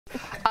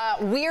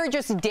We're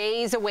just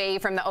days away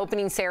from the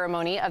opening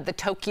ceremony of the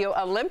Tokyo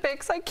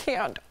Olympics. I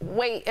can't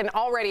wait. And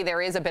already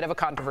there is a bit of a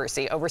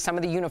controversy over some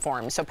of the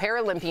uniforms. So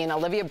Paralympian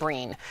Olivia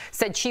Breen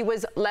said she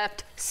was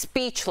left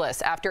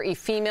speechless after a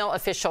female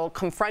official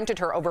confronted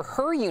her over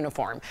her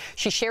uniform.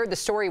 She shared the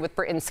story with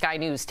Britain's Sky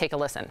News. Take a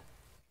listen.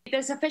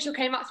 This official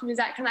came up to me and was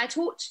like, "Can I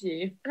talk to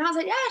you?" And I was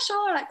like, "Yeah,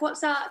 sure. Like,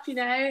 what's up? You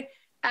know?"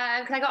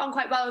 Because I got on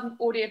quite well with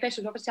all the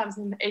officials. Obviously, I was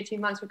in 18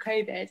 months with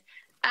COVID.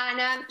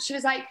 And she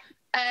was like,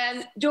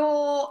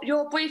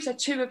 your briefs are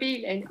too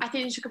revealing. I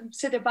think you should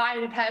consider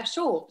buying a pair of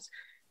shorts.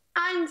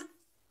 And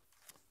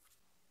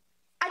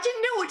I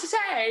didn't know what to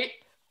say.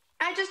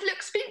 I just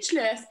looked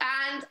speechless.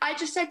 And I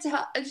just said to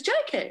her, "Are you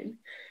joking?"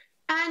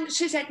 And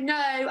she said, "No,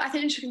 I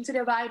think you should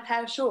consider buying a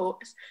pair of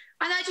shorts."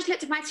 And I just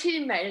looked at my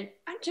teammate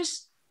and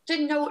just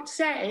didn't know what to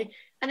say.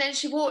 And then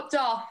she walked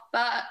off.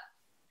 But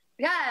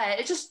yeah,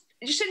 it just,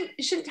 you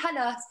shouldn't tell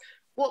us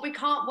what we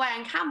can't wear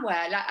and can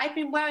wear. Like, I've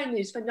been wearing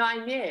these for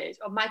 9 years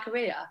of my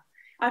career.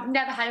 I've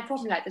never had a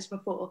problem like this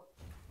before.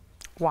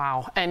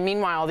 Wow. And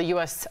meanwhile, the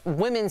U.S.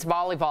 women's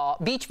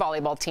beach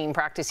volleyball team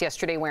practiced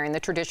yesterday wearing the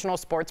traditional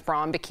sports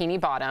bra and bikini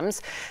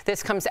bottoms.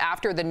 This comes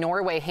after the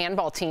Norway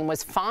handball team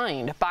was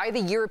fined by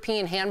the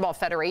European Handball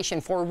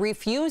Federation for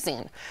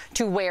refusing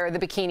to wear the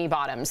bikini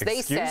bottoms.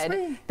 They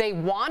said they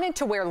wanted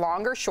to wear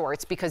longer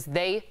shorts because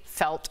they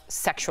felt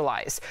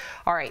sexualized.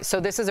 All right,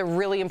 so this is a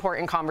really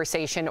important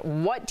conversation.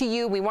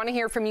 We want to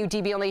hear from you,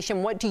 DBL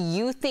Nation. What do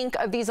you think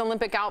of these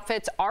Olympic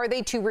outfits? Are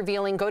they too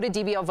revealing? Go to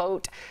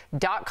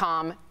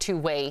dblvote.com to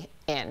weigh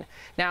in.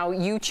 Now,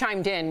 you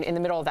chimed in the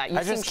middle of that.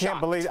 I just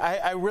can't believe,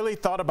 I really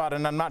thought about it,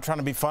 and I'm not trying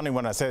to be funny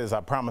when I say this, I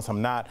promise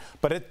I'm not,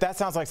 but that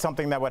sounds like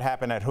something that would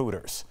happen at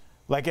Hooters.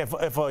 Like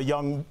if a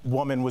young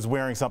woman was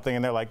wearing something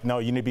and they're like, "No,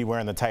 you need to be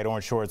wearing the tight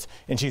orange shorts,"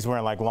 and she's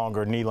wearing like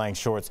longer knee-length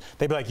shorts,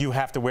 they'd be like, "You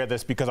have to wear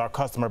this because our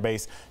customer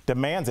base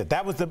demands it."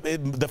 That was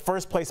the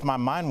first place my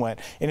mind went.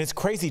 And it's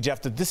crazy,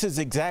 Jeff, that this is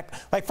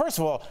like, first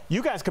of all,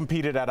 you guys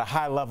competed at a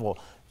high level.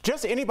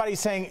 Just anybody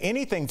saying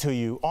anything to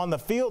you on the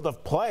field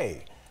of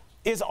play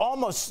is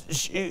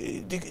almost,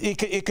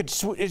 it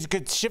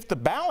could shift the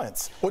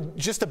balance. Well,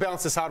 just to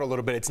balance this out a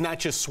little bit, it's not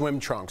just swim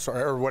trunks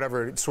or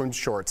whatever, swim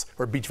shorts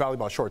or beach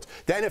volleyball shorts.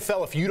 The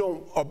NFL,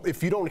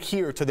 if you don't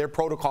adhere to their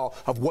protocol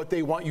of what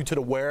they want you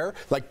to wear,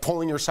 like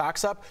pulling your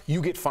socks up,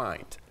 you get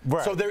fined.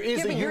 Right. So there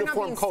is a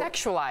uniform code. You're not being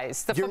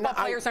sexualized. The football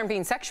players aren't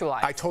being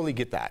sexualized. I totally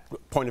get that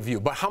point of view.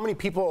 But how many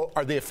people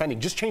are they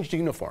offending? Just change the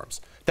uniforms.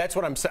 That's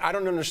what I'm saying. I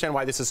don't understand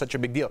why this is such a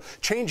big deal.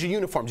 Change the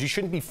uniforms. You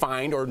shouldn't be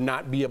fined or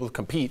not be able to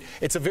compete.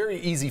 It's a very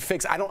easy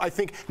fix. I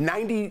think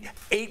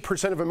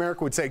 98% of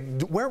America would say,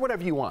 wear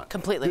whatever you want.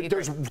 Completely.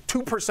 There's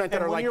 2%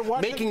 that are like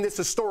making this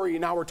a story,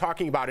 and now we're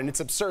talking about it, and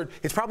it's absurd.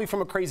 It's probably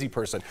from a crazy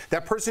person.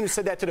 That person who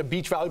said that to the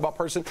beach volleyball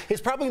person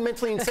is probably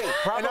mentally insane.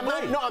 Probably. I'm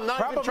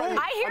not even trying.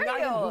 I hear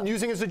I'm not even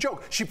using it as a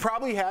joke. She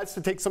probably has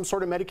to take some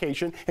sort of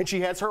medication, and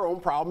she has her own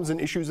problems and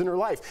issues in her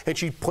life, and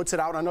she puts it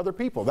out on other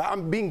people.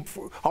 I'm being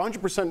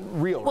 100%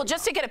 real. Well,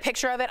 just to get a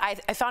picture of it, I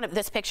found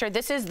this picture.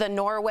 This is the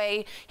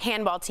Norway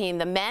handball team,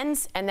 the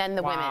men's and then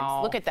the women's.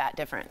 Look at that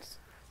difference.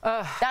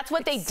 That's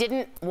what they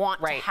didn't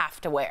want to have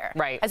to wear.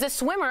 Right. As a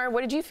swimmer,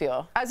 what did you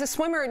feel? As a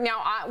swimmer,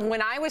 now,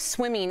 when I was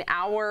swimming,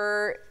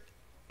 our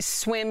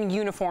swim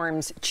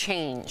uniforms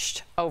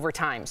changed over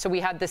time. So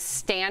we had the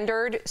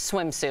standard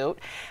swimsuit,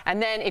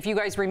 and then if you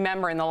guys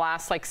remember, in the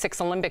last like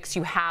 6 Olympics,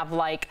 you have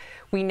like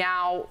when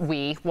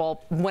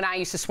I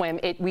used to swim,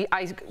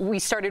 we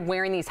started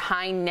wearing these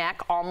high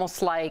neck,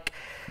 almost like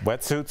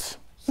wetsuits.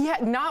 Yeah,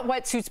 not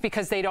wetsuits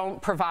because they don't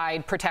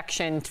provide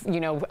protection,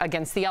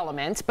 against the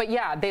elements. But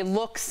yeah, they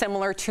look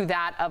similar to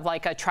that of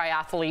like a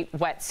triathlete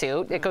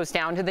wetsuit. It goes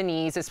down to the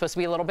knees. It's supposed to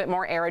be a little bit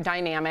more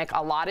aerodynamic.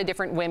 A lot of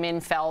different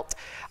women felt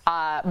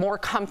more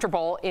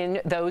comfortable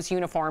in those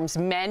uniforms.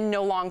 Men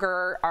no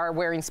longer are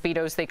wearing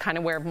Speedos. They kind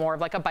of wear more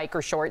of like a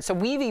biker short. So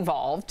we've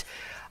evolved.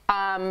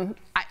 Some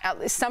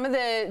of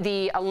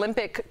the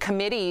Olympic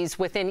committees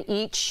within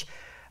each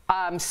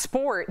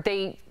sport,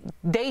 they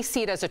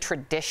see it as a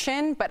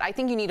tradition, but I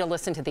think you need to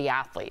listen to the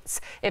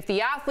athletes. If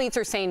the athletes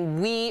are saying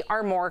we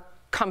are more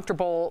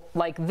comfortable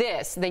like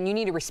this, then you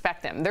need to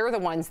respect them. They're the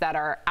ones that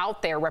are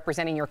out there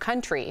representing your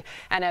country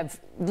and have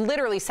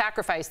literally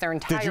sacrificed their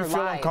entire lives. Did you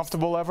feel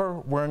uncomfortable ever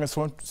wearing a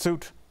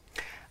swimsuit?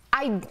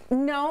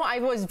 No, I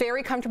was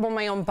very comfortable in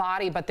my own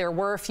body, but there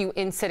were a few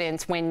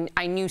incidents when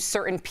I knew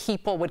certain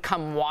people would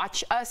come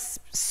watch us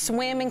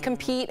swim and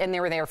compete, and they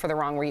were there for the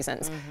wrong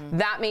reasons.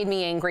 That made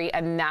me angry,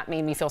 and that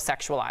made me feel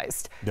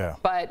sexualized. Yeah.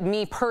 But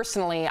me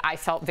personally, I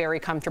felt very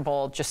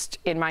comfortable just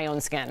in my own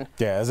skin.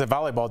 Yeah, as a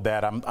volleyball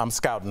dad, I'm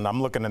scouting.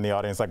 I'm looking in the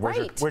audience like,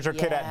 where's your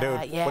kid at,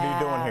 dude? Yeah. What are you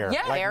doing here?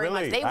 Yeah, like,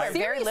 really? They wear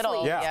very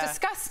little. Yeah. It's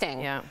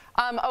disgusting. Yeah.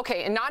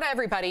 Okay, and not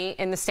everybody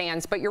in the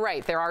stands, but you're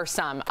right, there are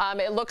some.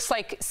 It looks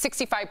like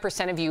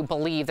 65% of you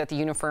believe that the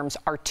uniforms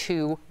are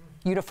too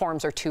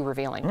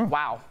revealing.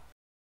 Wow.